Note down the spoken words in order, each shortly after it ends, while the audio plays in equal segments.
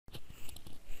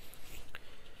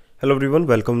Hello everyone,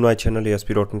 welcome to my channel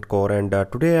ASP.NET Core, and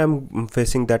today I'm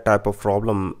facing that type of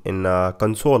problem in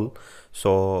console.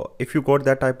 So if you got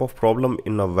that type of problem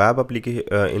in a web application,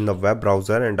 in the web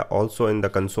browser, and also in the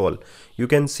console, you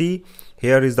can see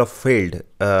here is the failed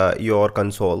your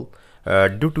console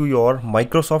due to your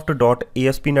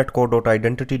Microsoft.ASP.NET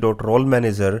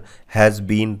Core.identity.rolemanager has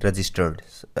been registered.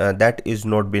 That is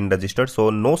not been registered,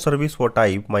 so no service for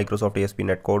type Microsoft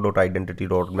ASP.NET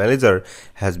Core.identity.manager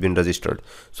has been registered.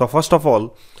 So first of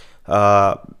all,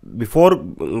 before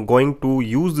going to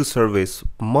use the service,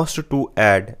 must to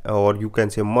add, or you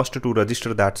can say must to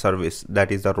register that service,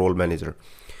 that is the role manager.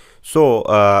 So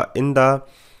in the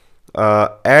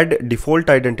add default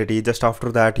identity, just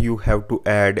after that you have to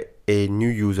add a new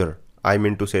user, I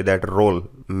mean to say that role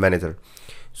manager.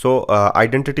 So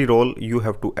identity role, you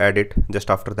have to add it just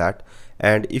after that.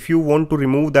 And if you want to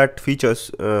remove that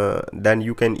features, then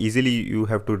you can easily, you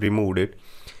have to remove it,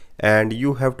 and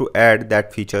you have to add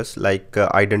that features like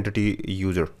identity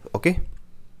user. Okay,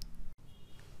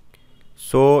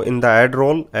 so in the add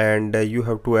role, and you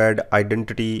have to add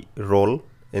identity role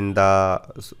in the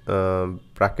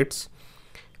brackets,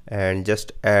 and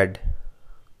just add.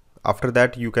 After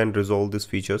that you can resolve these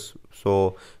features,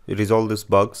 so resolve these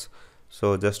bugs.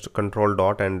 So just control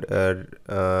dot and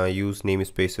use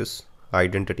namespaces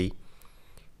identity,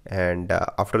 and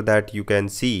after that you can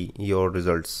see your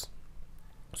results.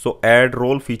 So add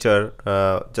role feature,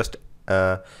 just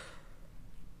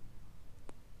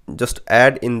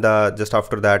add in the, just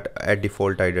after that add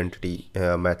default identity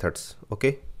methods.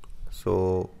 Okay,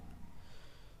 so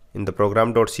in the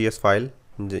program.cs file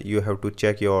you have to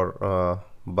check your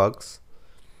bugs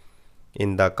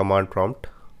in the command prompt.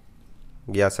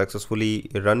 Yeah, successfully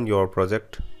run your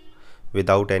project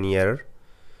without any error.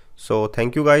 So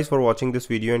thank you guys for watching this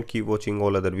video, and keep watching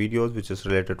all other videos which is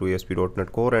related to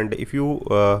ASP.NET Core. And if you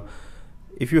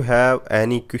have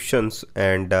any questions,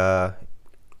 and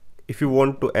if you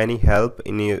want to any help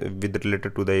in with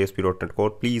related to the ASP.NET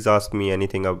Core, please ask me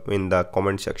anything in the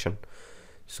comment section.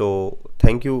 So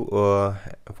thank you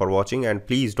for watching, and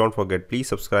please don't forget, please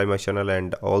subscribe my channel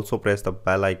and also press the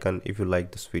bell icon if you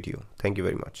like this video. Thank you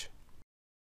very much.